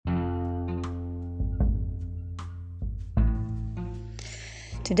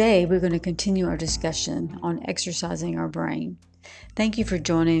Today, we're going to continue our discussion on exercising our brain. Thank you for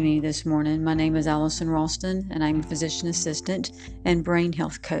joining me this morning. My name is Allison Ralston, and I'm a physician assistant and brain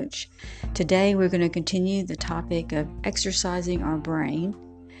health coach. Today, we're going to continue the topic of exercising our brain.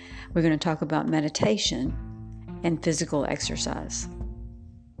 We're going to talk about meditation and physical exercise.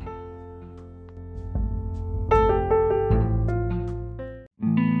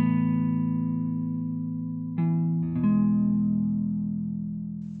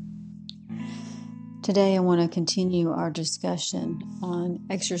 Today, I want to continue our discussion on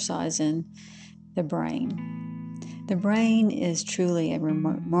exercising the brain. The brain is truly a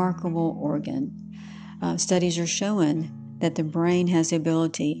remarkable organ. Studies are showing that the brain has the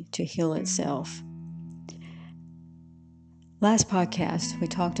ability to heal itself. Last podcast, we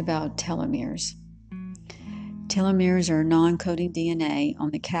talked about telomeres. Telomeres are non-coding DNA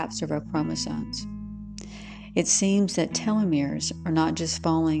on the caps of our chromosomes. It seems that telomeres are not just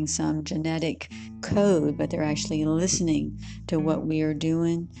following some genetic code, but they're actually listening to what we are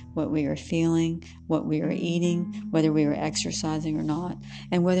doing, what we are feeling, what we are eating, whether we are exercising or not,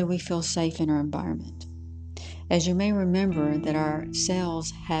 and whether we feel safe in our environment. As you may remember, that our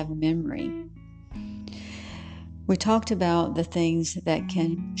cells have memory. We talked about the things that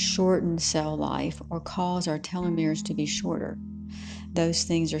can shorten cell life or cause our telomeres to be shorter. Those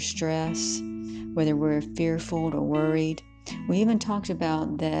things are stress, whether we're fearful or worried. We even talked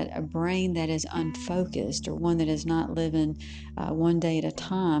about that a brain that is unfocused or one that is not living one day at a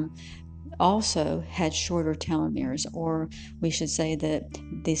time also had shorter telomeres, or we should say that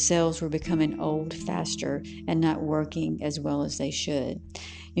the cells were becoming old faster and not working as well as they should.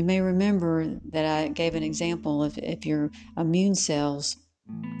 You may remember that I gave an example of if your immune cells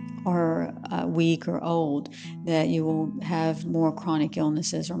are weak or old, that you will have more chronic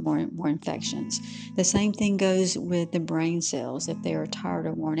illnesses or more infections. The same thing goes with the brain cells. If they are tired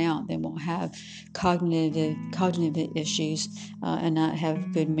or worn out, they will have cognitive issues and not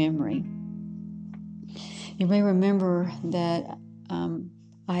have good memory. You may remember that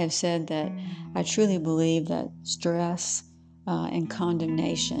I have said that I truly believe that stress and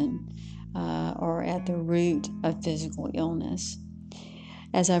condemnation are at the root of physical illness.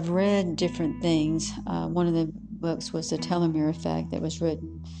 As I've read different things, one of the books was The Telomere Effect that was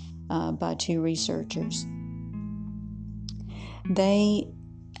written by two researchers. They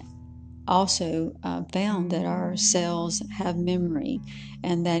also found that our cells have memory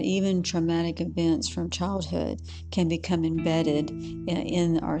and that even traumatic events from childhood can become embedded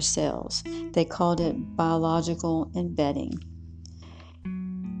in our cells. They called it biological embedding.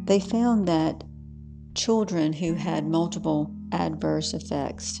 They found that children who had multiple adverse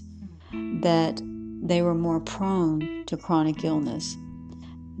effects, that they were more prone to chronic illness.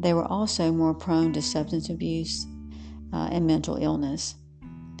 They were also more prone to substance abuse and mental illness.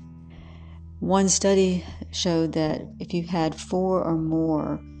 One study showed that if you had 4 or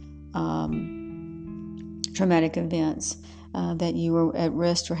more traumatic events, that you were at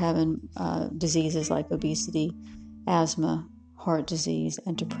risk for having diseases like obesity, asthma, heart disease,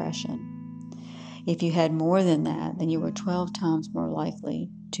 and depression. If you had more than that, then you were 12 times more likely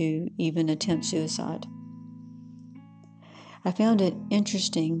to even attempt suicide. I found it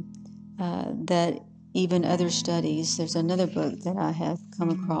interesting that even other studies, there's another book that I have come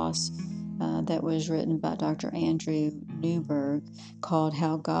across that was written by Dr. Andrew Newberg called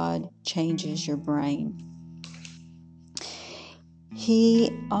How God Changes Your Brain. He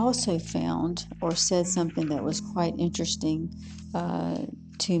also found or said something that was quite interesting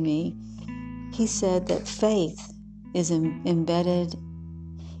to me. He said that faith is embedded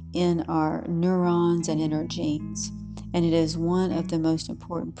in our neurons and in our genes, and it is one of the most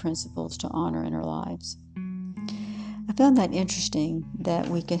important principles to honor in our lives. I found that interesting that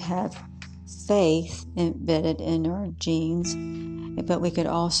we could have faith embedded in our genes, but we could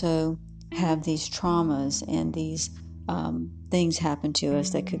also have these traumas and these things happen to us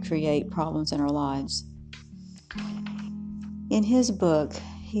that could create problems in our lives. In his book,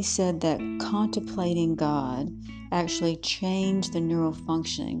 he said that contemplating God actually changed the neural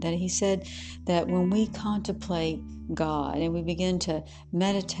functioning. That he said that when we contemplate God and we begin to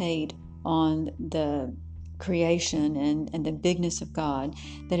meditate on the creation and the bigness of God,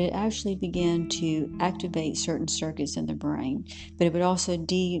 that it actually began to activate certain circuits in the brain, but it would also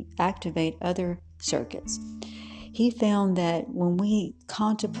deactivate other circuits. He found that when we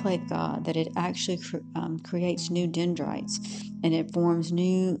contemplate God, that it actually creates new dendrites and it forms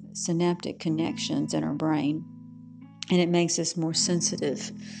new synaptic connections in our brain, and it makes us more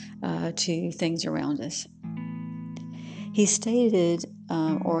sensitive to things around us. He stated,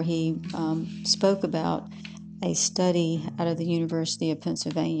 he spoke about a study out of the University of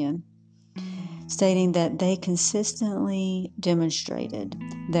Pennsylvania stating that they consistently demonstrated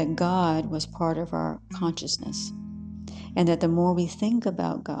that God was part of our consciousness, and that the more we think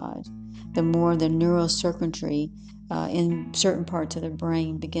about God, the more the neural circuitry in certain parts of the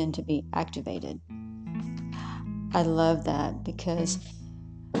brain begin to be activated. I love that because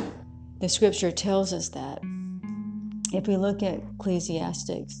the scripture tells us that. If we look at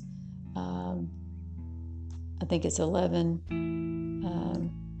Ecclesiastes, I think it's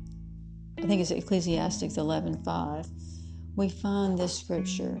 11:5, we find this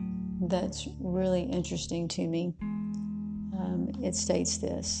scripture that's really interesting to me. It states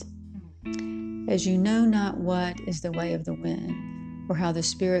this: "As you know not what is the way of the wind, or how the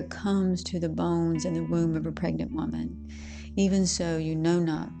Spirit comes to the bones in the womb of a pregnant woman, even so you know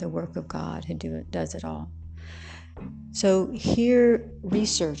not the work of God who does it all." So here,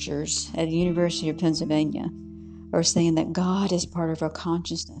 researchers at the University of Pennsylvania are saying that God is part of our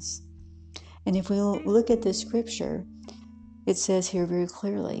consciousness. And if we look at the scripture, it says here very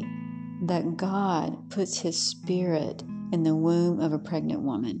clearly that God puts His Spirit in the womb of a pregnant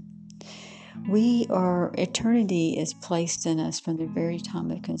woman. Eternity is placed in us from the very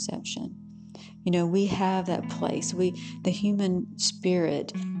time of conception. We have that place. The human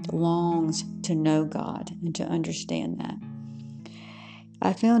spirit longs to know God and to understand that.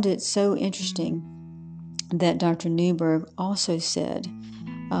 I found it so interesting that Dr. Newberg also said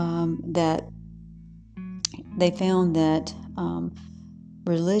that they found that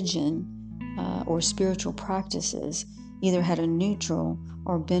religion or spiritual practices either had a neutral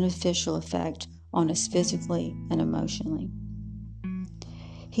or beneficial effect on us physically and emotionally.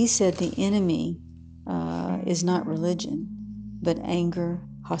 He said the enemy is not religion, but anger,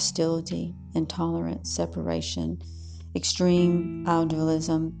 hostility, intolerance, separation, extreme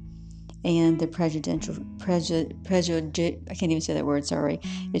individualism, and the I can't even say that word, sorry.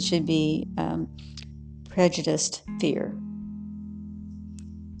 It should be prejudiced fear.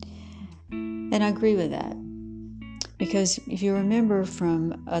 And I agree with that. Because if you remember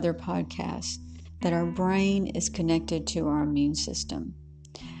from other podcasts, that our brain is connected to our immune system.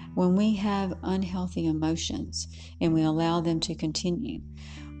 When we have unhealthy emotions and we allow them to continue,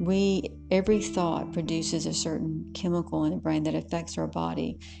 every thought produces a certain chemical in the brain that affects our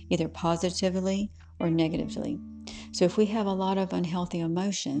body, either positively or negatively. So if we have a lot of unhealthy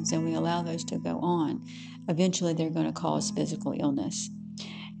emotions and we allow those to go on, eventually they're going to cause physical illness.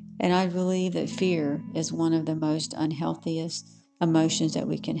 And I believe that fear is one of the most unhealthiest emotions that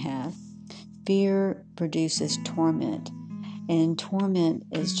we can have. Fear produces torment, and torment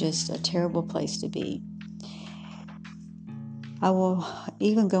is just a terrible place to be. I will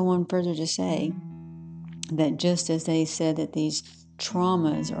even go on further to say that just as they said that these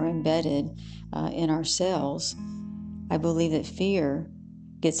traumas are embedded in our cells, I believe that fear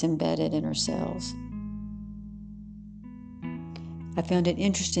gets embedded in our cells. I found it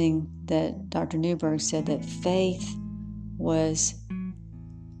interesting that Dr. Newberg said that faith was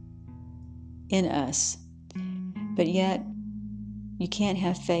in us, but yet you can't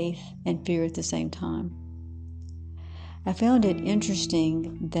have faith and fear at the same time. I found it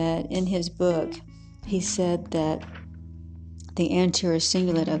interesting that in his book, he said that the anterior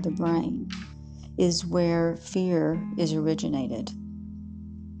cingulate of the brain is where fear is originated.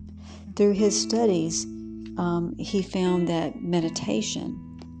 Through his studies, he found that meditation,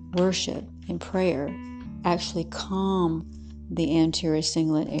 worship, and prayer actually calm the anterior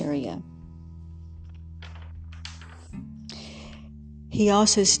cingulate area. He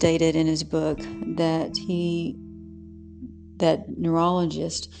also stated in his book that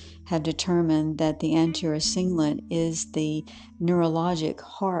neurologists have determined that the anterior cingulate is the neurologic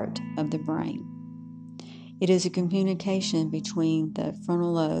heart of the brain. It is a communication between the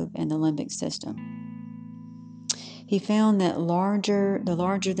frontal lobe and the limbic system. He found that the larger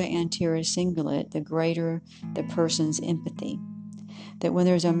the anterior cingulate, the greater the person's empathy. That when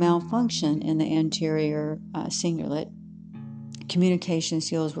there's a malfunction in the anterior cingulate, communication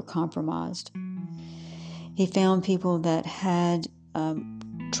skills were compromised. He found people that had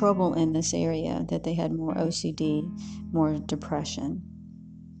trouble in this area, that they had more OCD, more depression.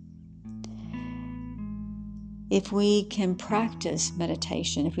 If we can practice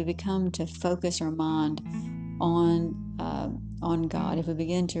meditation, if we become to focus our mind on God, if we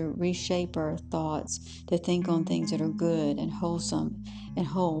begin to reshape our thoughts to think on things that are good and wholesome and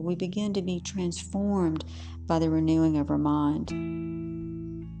whole, we begin to be transformed by the renewing of our mind.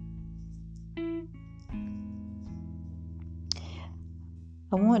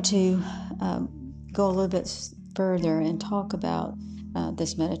 I want to go a little bit further and talk about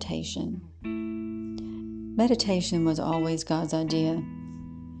this meditation. Meditation was always God's idea.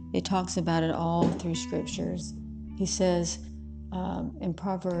 It talks about it all through scriptures. He says in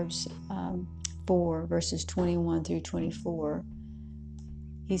Proverbs 4, verses 21 through 24,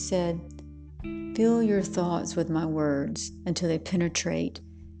 he said, "Fill your thoughts with my words until they penetrate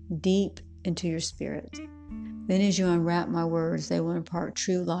deep into your spirit. Then as you unwrap my words, they will impart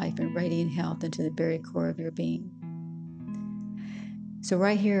true life and radiant health into the very core of your being." So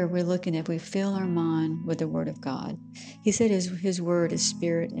right here, we're looking at, we fill our mind with the Word of God. He said his Word is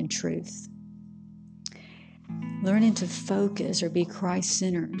spirit and truth. Learning to focus or be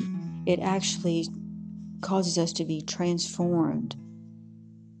Christ-centered, it actually causes us to be transformed.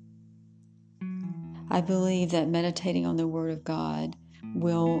 I believe that meditating on the Word of God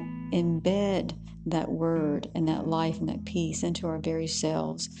will embed that Word and that life and that peace into our very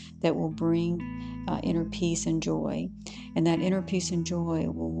selves, that will bring inner peace and joy. And that inner peace and joy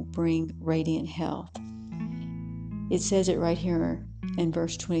will bring radiant health. It says it right here in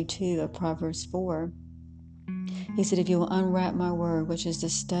verse 22 of Proverbs 4. He said, if you will unwrap my word, which is to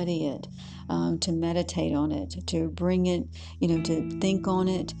study it, to meditate on it, to bring it, to think on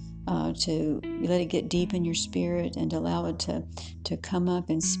it, to let it get deep in your spirit and to allow it to come up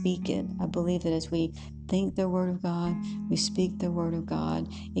and speak it. I believe that as we think the Word of God, we speak the Word of God,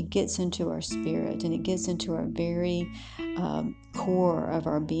 it gets into our spirit and it gets into our very core of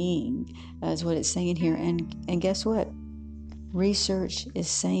our being, is what it's saying here. And guess what? Research is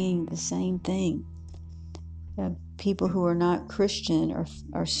saying the same thing. People who are not Christian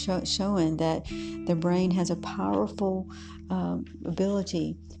are showing that the brain has a powerful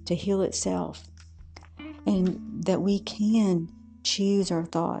ability to heal itself, and that we can choose our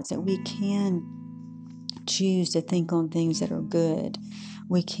thoughts, that we can choose to think on things that are good.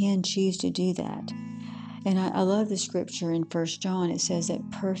 We can choose to do that. And I love the scripture in 1 John. It says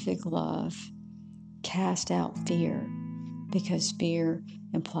that perfect love casts out fear, because fear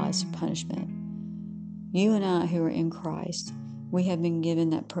implies punishment. You and I who are in Christ, we have been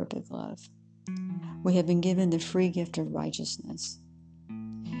given that perfect love. We have been given the free gift of righteousness.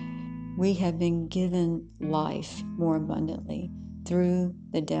 We have been given life more abundantly through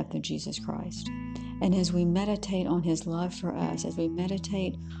the death of Jesus Christ. And as we meditate on His love for us, as we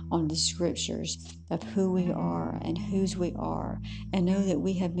meditate on the scriptures of who we are and whose we are, and know that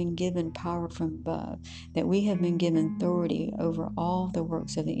we have been given power from above, that we have been given authority over all the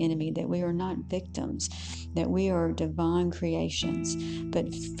works of the enemy, that we are not victims, that we are divine creations.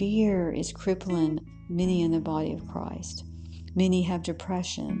 But fear is crippling many in the body of Christ. Many have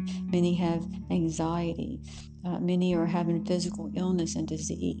depression. Many have anxiety. Many are having physical illness and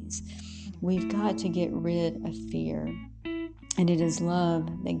disease. We've got to get rid of fear. And it is love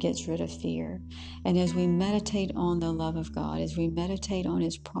that gets rid of fear. And as we meditate on the love of God, as we meditate on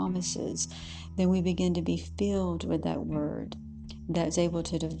His promises, then we begin to be filled with that Word that's able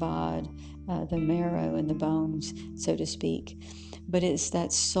to divide the marrow and the bones, so to speak. But it's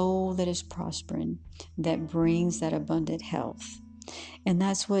that soul that is prospering that brings that abundant health. And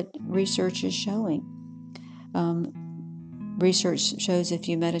that's what research is showing. Research shows if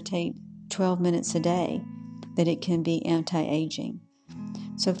you meditate 12 minutes a day, that it can be anti-aging.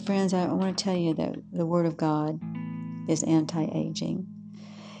 So friends, I want to tell you that the Word of God is anti-aging.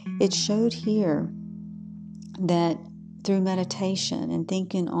 It showed here that through meditation and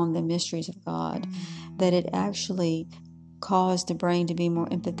thinking on the mysteries of God, that it actually caused the brain to be more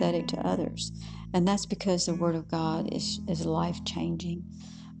empathetic to others. And that's because the Word of God is life-changing.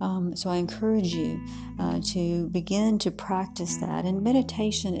 So I encourage you to begin to practice that. And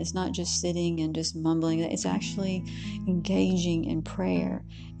meditation is not just sitting and just mumbling. It's actually engaging in prayer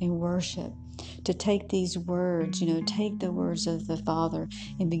and worship. To take these words, take the words of the Father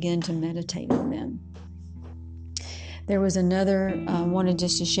and begin to meditate on them. There was another I wanted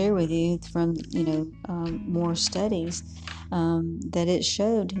just to share with you from, more studies, that it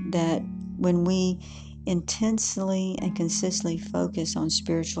showed that when we intensely and consistently focus on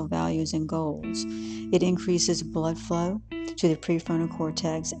spiritual values and goals, it increases blood flow to the prefrontal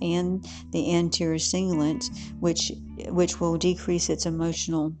cortex and the anterior cingulate, which will decrease its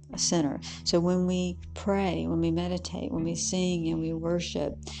emotional center. So when we pray, when we meditate, when we sing and we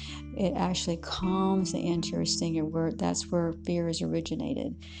worship, it actually calms the anterior cingulate. That's where fear is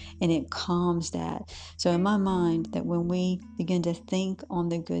originated, and it calms that. So in my mind, that when we begin to think on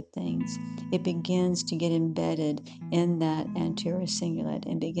the good things, it begins to get embedded in that anterior cingulate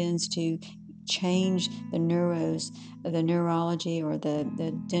and begins to change the neurology or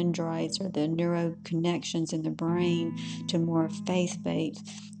the dendrites or the neuro connections in the brain to more faith-based,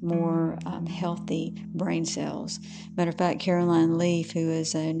 more healthy brain cells. Matter of fact, Caroline Leaf, who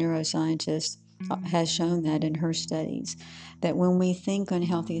is a neuroscientist, has shown that in her studies, that when we think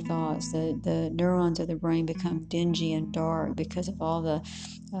unhealthy thoughts, the neurons of the brain become dingy and dark because of all the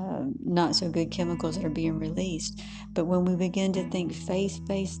not so good chemicals that are being released. But when we begin to think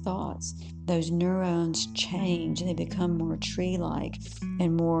faith-based thoughts, those neurons change and they become more tree-like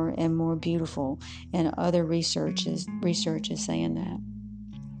and more beautiful. And other research is saying that.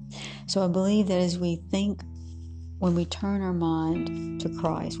 So I believe that as we think, when we turn our mind to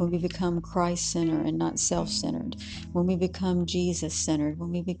Christ, when we become Christ-centered and not self-centered, when we become Jesus-centered, when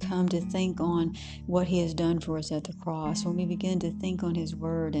we become to think on what He has done for us at the cross, when we begin to think on His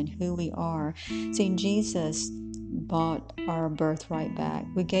Word and who we are. See, Jesus bought our birthright back.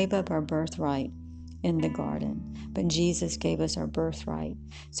 We gave up our birthright in the garden, but Jesus gave us our birthright.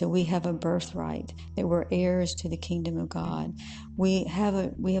 So we have a birthright, that we're heirs to the kingdom of God. We have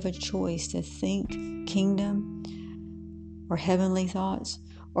a choice to think kingdom or heavenly thoughts,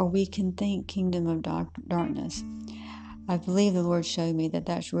 or we can think kingdom of darkness. I believe the Lord showed me that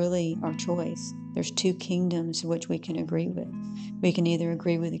that's really our choice. There's two kingdoms which we can agree with. We can either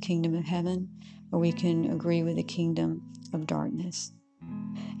agree with the kingdom of heaven, or we can agree with the kingdom of darkness.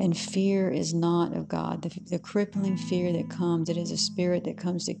 And fear is not of God. The crippling fear that comes, it is a spirit that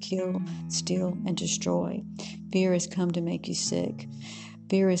comes to kill, steal, and destroy. Fear has come to make you sick.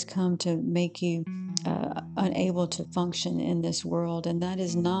 Fear has come to make you unable to function in this world, and that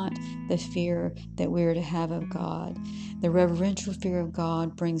is not the fear that we are to have of God. The reverential fear of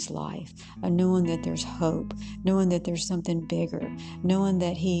God brings life, a knowing that there's hope, knowing that there's something bigger, knowing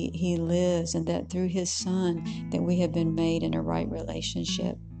that He lives, and that through His Son that we have been made in a right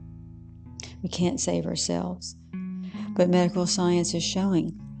relationship. We can't save ourselves, but medical science is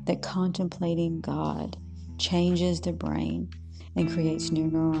showing that contemplating God changes the brain and creates new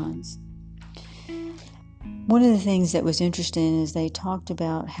neurons. One of the things that was interesting is they talked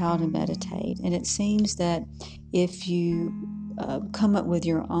about how to meditate, and it seems that if you come up with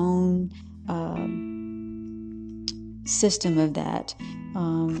your own system of that,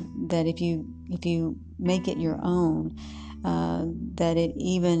 that if you make it your own, that it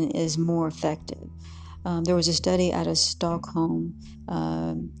even is more effective. There was a study out of Stockholm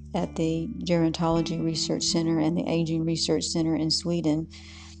at the Gerontology Research Center and the Aging Research Center in Sweden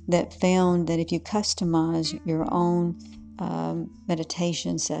that found that if you customize your own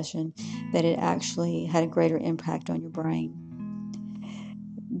meditation session, that it actually had a greater impact on your brain.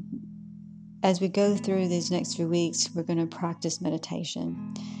 As we go through these next few weeks, we're going to practice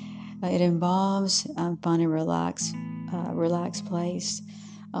meditation. It involves finding a relaxed place,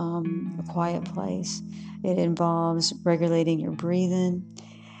 a quiet place. It involves regulating your breathing.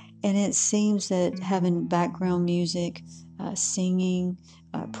 And it seems that having background music, singing,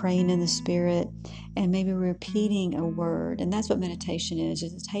 praying in the Spirit, and maybe repeating a word. And that's what meditation is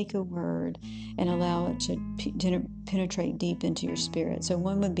to take a word and allow it to penetrate deep into your spirit. So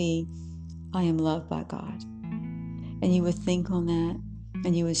one would be, I am loved by God. And you would think on that,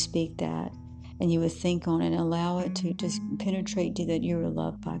 and you would speak that, and you would think on it and allow it to just penetrate to that you are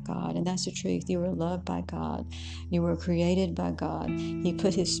loved by God. And that's the truth. You are loved by God. You were created by God. He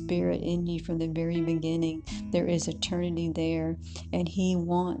put His Spirit in you from the very beginning. There is eternity there, and He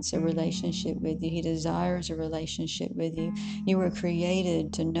wants a relationship with you. He desires a relationship with you. You were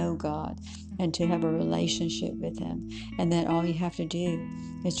created to know God and to have a relationship with Him, and that all you have to do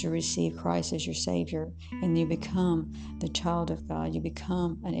is to receive Christ as your Savior, and you become the child of God. You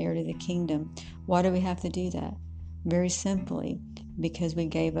become an heir to the kingdom. Why do we have to do that? Very simply, because we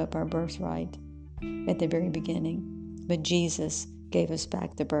gave up our birthright at the very beginning. But Jesus gave us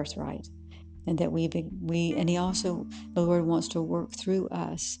back the birthright, and that and He also, the Lord wants to work through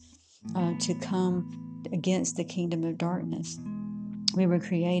us to come against the kingdom of darkness. We were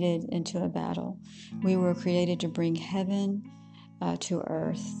created into a battle. We were created to bring heaven to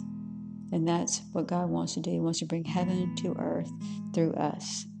earth. And that's what God wants to do. He wants to bring heaven to earth through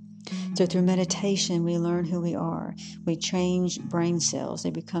us. So through meditation, we learn who we are. We change brain cells. They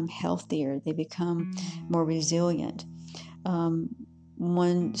become healthier. They become more resilient.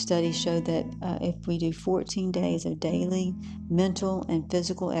 One study showed that if we do 14 days of daily mental and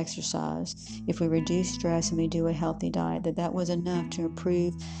physical exercise, if we reduce stress and we do a healthy diet, that was enough to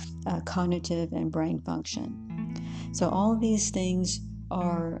improve cognitive and brain function. So all of these things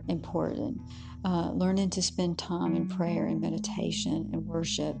are important. Learning to spend time in prayer and meditation and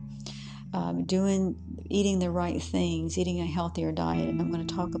worship, eating the right things, eating a healthier diet, and I'm going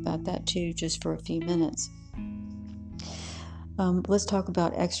to talk about that too just for a few minutes. Let's talk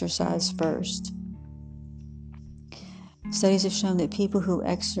about exercise first. Studies have shown that people who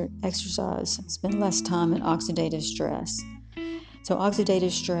exercise spend less time in oxidative stress. So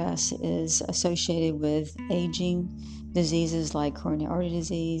oxidative stress is associated with aging, diseases like coronary artery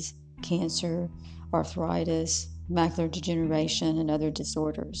disease, cancer, arthritis, macular degeneration, and other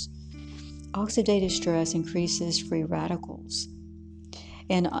disorders. Oxidative stress increases free radicals.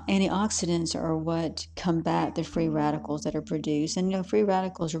 And antioxidants are what combat the free radicals that are produced. And free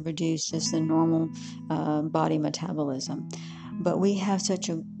radicals are produced just in normal body metabolism. But we have such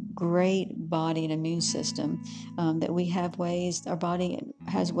a great body and immune system that we have ways, our body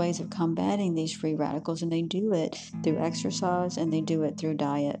has ways of combating these free radicals, and they do it through exercise and they do it through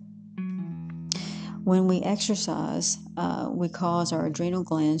diet. When we exercise, we cause our adrenal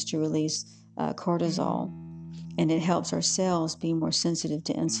glands to release cortisol, and it helps our cells be more sensitive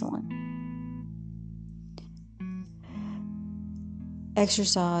to insulin.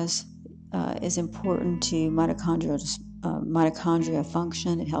 Exercise is important to mitochondria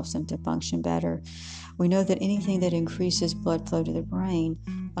function. It helps them to function better. We know that anything that increases blood flow to the brain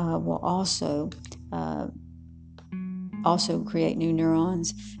will also create new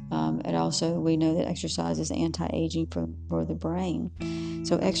neurons. We know that exercise is anti-aging for the brain.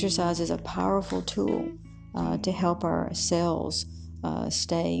 So exercise is a powerful tool to help our cells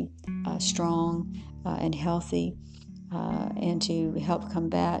stay strong and healthy, and to help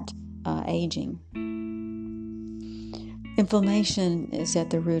combat aging. Inflammation is at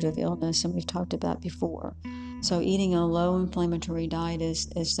the root of illness, and we've talked about before. So eating a low inflammatory diet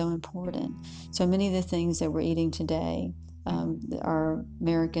is so important. So many of the things that we're eating today, our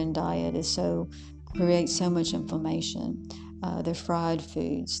American diet creates so much inflammation. The fried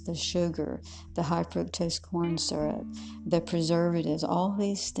foods, the sugar, the high fructose corn syrup, the preservatives, all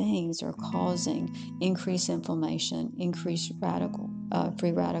these things are causing increased inflammation, increased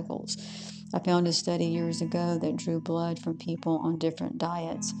free radicals. I found a study years ago that drew blood from people on different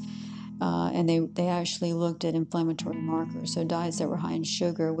diets, and they actually looked at inflammatory markers. So diets that were high in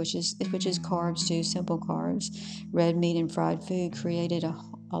sugar, which is carbs too, simple carbs, red meat and fried food, created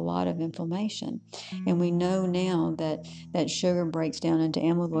a lot of inflammation. And we know now that sugar breaks down into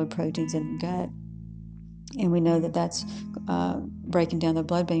amyloid proteins in the gut, and we know that that's breaking down the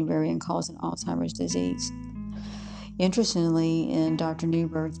blood-brain barrier and causing Alzheimer's disease. Interestingly, in Dr.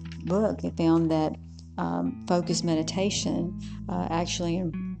 Newberg's book, it found that focused meditation actually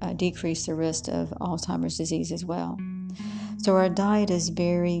decreased the risk of Alzheimer's disease as well. So our diet is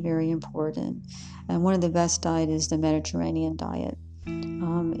very, very important. And one of the best diets is the Mediterranean diet.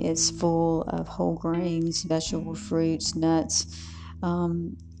 It's full of whole grains, vegetable, fruits, nuts.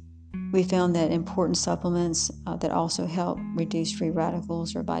 We found that important supplements that also help reduce free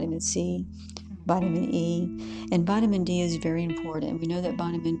radicals are vitamin C, vitamin E, and vitamin D is very important. We know that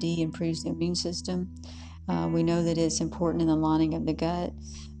vitamin D improves the immune system. We know that it's important in the lining of the gut.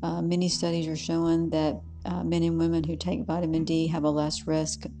 Many studies are showing that men and women who take vitamin D have a less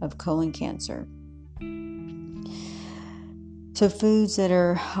risk of colon cancer. So foods that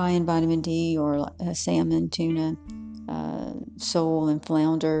are high in vitamin D are salmon, tuna, sole and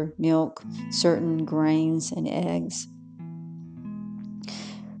flounder, milk, certain grains, and eggs.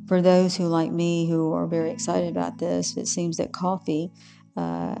 For those who, like me, who are very excited about this, it seems that coffee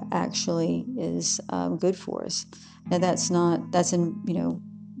actually is good for us. Now that's in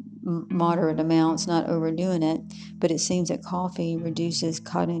moderate amounts, not overdoing it, but it seems that coffee reduces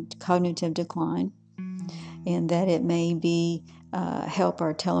cognitive decline, and that it may be help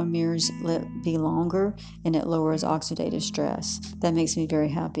our telomeres be longer, and it lowers oxidative stress. That makes me very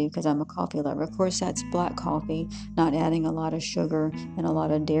happy because I'm a coffee lover. Of course, that's black coffee, not adding a lot of sugar and a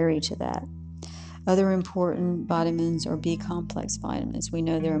lot of dairy to that. Other important vitamins are B-complex vitamins. We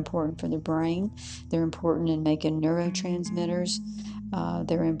know they're important for the brain. They're important in making neurotransmitters.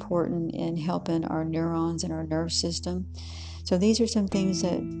 They're important in helping our neurons and our nerve system. So these are some things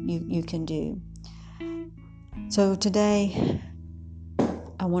that you can do. So today,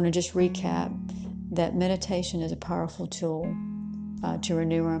 I want to just recap that meditation is a powerful tool to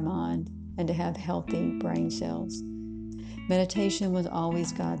renew our mind and to have healthy brain cells. Meditation was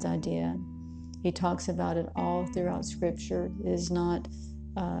always God's idea. He talks about it all throughout Scripture. It is not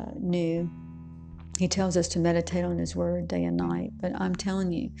new. He tells us to meditate on His Word day and night. But I'm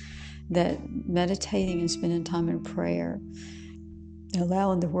telling you that meditating and spending time in prayer,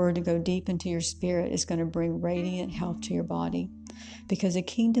 allowing the Word to go deep into your spirit, is going to bring radiant health to your body. Because the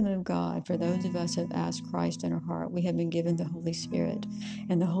kingdom of God, for those of us who have asked Christ in our heart, we have been given the Holy Spirit,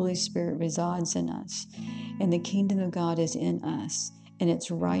 and the Holy Spirit resides in us. And the kingdom of God is in us, and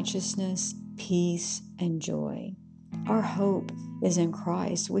it's righteousness, peace, and joy. Our hope is in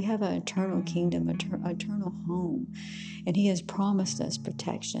Christ. We have an eternal kingdom, eternal home. And He has promised us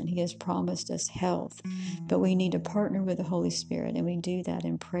protection. He has promised us health. But we need to partner with the Holy Spirit, and we do that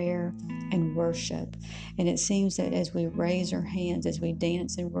in prayer and worship. And it seems that as we raise our hands, as we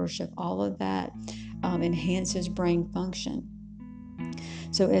dance and worship, all of that enhances brain function.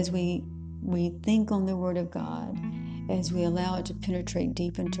 So as we think on the Word of God, as we allow it to penetrate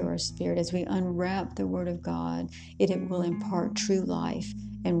deep into our spirit, as we unwrap the Word of God, it will impart true life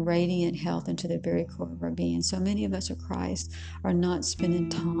and radiant health into the very core of our being. So many of us of Christ are not spending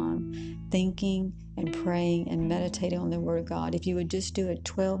time thinking and praying and meditating on the Word of God. If you would just do it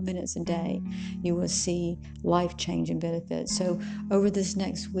 12 minutes a day, you will see life-changing benefits. So over this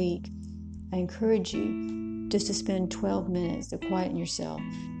next week, I encourage you just to spend 12 minutes to quieten yourself,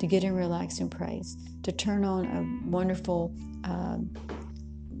 to get in relax and praise, to turn on a wonderful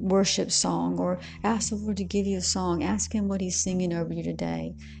worship song, or ask the Lord to give you a song. Ask Him what He's singing over you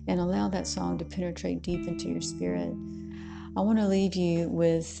today, and allow that song to penetrate deep into your spirit. I want to leave you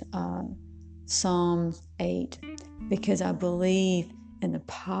with Psalm 8, because I believe in the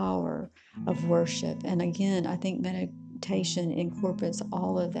power of worship. And again, I think meditation incorporates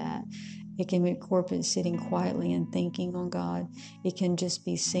all of that. It can incorporate sitting quietly and thinking on God. It can just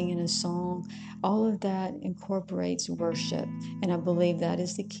be singing a song. All of that incorporates worship. And I believe that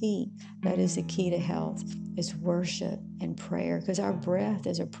is the key. That is the key to health, is worship and prayer, because our breath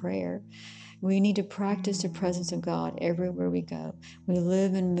is a prayer. We need to practice the presence of God everywhere we go. We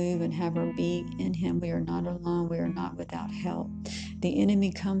live and move and have our being in Him. We are not alone. We are not without help. The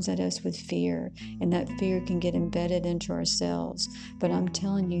enemy comes at us with fear, and that fear can get embedded into ourselves. But I'm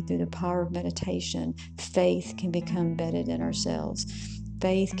telling you, through the power of meditation, faith can become embedded in ourselves.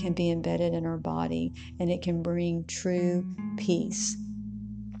 Faith can be embedded in our body, and it can bring true peace.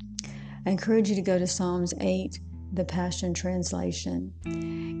 I encourage you to go to Psalms 8, the Passion Translation.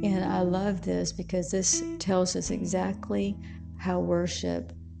 And I love this because this tells us exactly how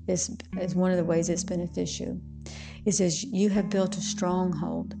worship is one of the ways it's beneficial. It says, "You have built a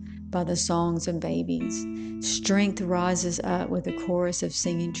stronghold by the songs of babies. Strength rises up with a chorus of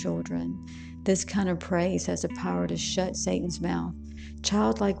singing children." This kind of praise has the power to shut Satan's mouth.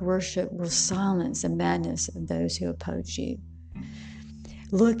 Childlike worship will silence the madness of those who oppose you.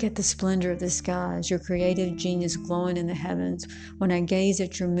 Look at the splendor of the skies, your creative genius glowing in the heavens. When I gaze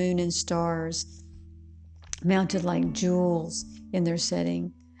at your moon and stars, mounted like jewels in their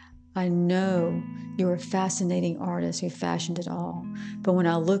setting, I know you're a fascinating artist who fashioned it all. But when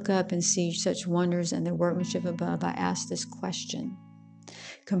I look up and see such wonders and the workmanship above, I ask this question.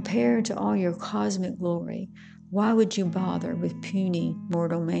 Compared to all your cosmic glory, why would you bother with puny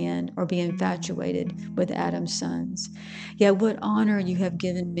mortal man, or be infatuated with Adam's sons? Yet what honor you have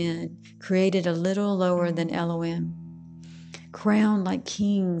given men, created a little lower than Elohim, crowned like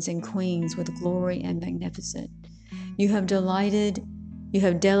kings and queens with glory and magnificence. You have delegated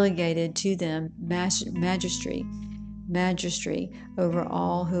to them majesty over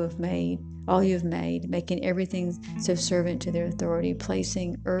all you have made, making everything subservient to their authority,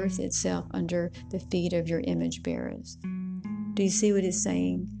 placing earth itself under the feet of your image bearers. Do you see what it's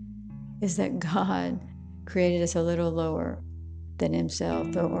saying? Is that God created us a little lower than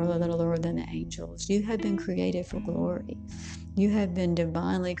Himself, or a little lower than the angels. You have been created for glory. You have been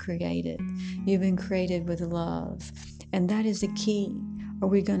divinely created. You've been created with love. And that is the key. Are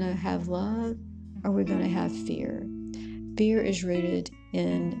we going to have love? Or are we going to have fear? Fear is rooted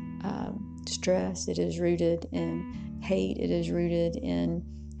in stress. It is rooted in hate. It is rooted in,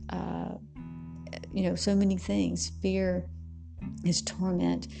 so many things. Fear is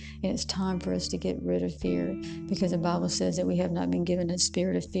torment, and it's time for us to get rid of fear, because the Bible says that we have not been given a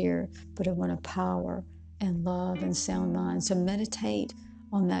spirit of fear, but of one of power and love and sound mind. So meditate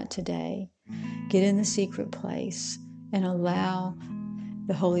on that today. Get in the secret place and allow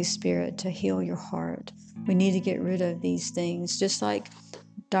the Holy Spirit to heal your heart. We need to get rid of these things. Just like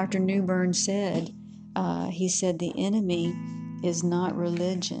Dr. Newburn said, he said the enemy is not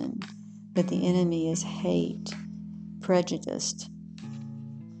religion, but the enemy is hate, prejudice,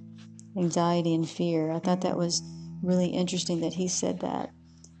 anxiety, and fear. I thought that was really interesting that he said that.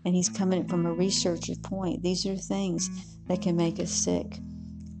 And he's coming from a researcher's point. These are things that can make us sick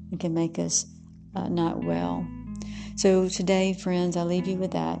and can make us not well. So today, friends, I leave you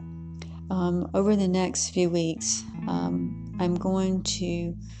with that. Over the next few weeks, I'm going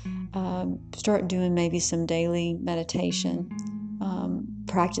to start doing maybe some daily meditation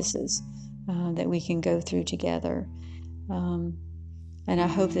practices that we can go through together. And I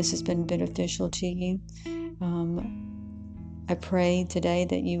hope this has been beneficial to you. I pray today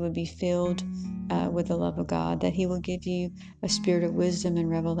that you would be filled with the love of God, that He will give you a spirit of wisdom and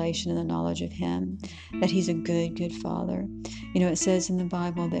revelation and the knowledge of Him, that He's a good, good Father. It says in the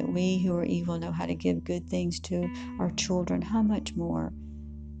Bible that we who are evil know how to give good things to our children. How much more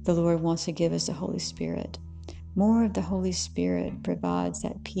the Lord wants to give us the Holy Spirit. More of the Holy Spirit provides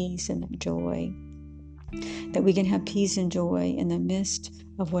that peace and that joy, that we can have peace and joy in the midst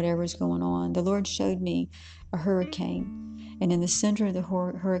of whatever's going on. The Lord showed me a hurricane, and in the center of the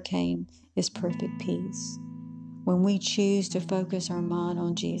hurricane is perfect peace. When we choose to focus our mind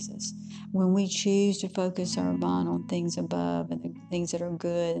on Jesus, when we choose to focus our mind on things above and the things that are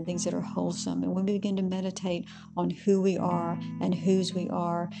good and things that are wholesome, and when we begin to meditate on who we are and whose we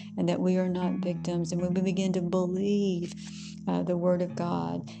are, and that we are not victims, and when we begin to believe the Word of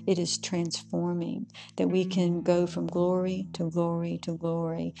God, it is transforming, that we can go from glory to glory to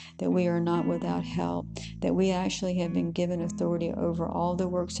glory, that we are not without help, that we actually have been given authority over all the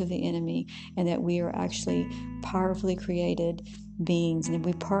works of the enemy, and that we are actually powerfully created beings. And if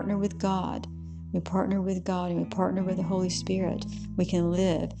we partner with God, and we partner with the Holy Spirit, we can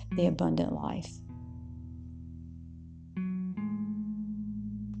live the abundant life.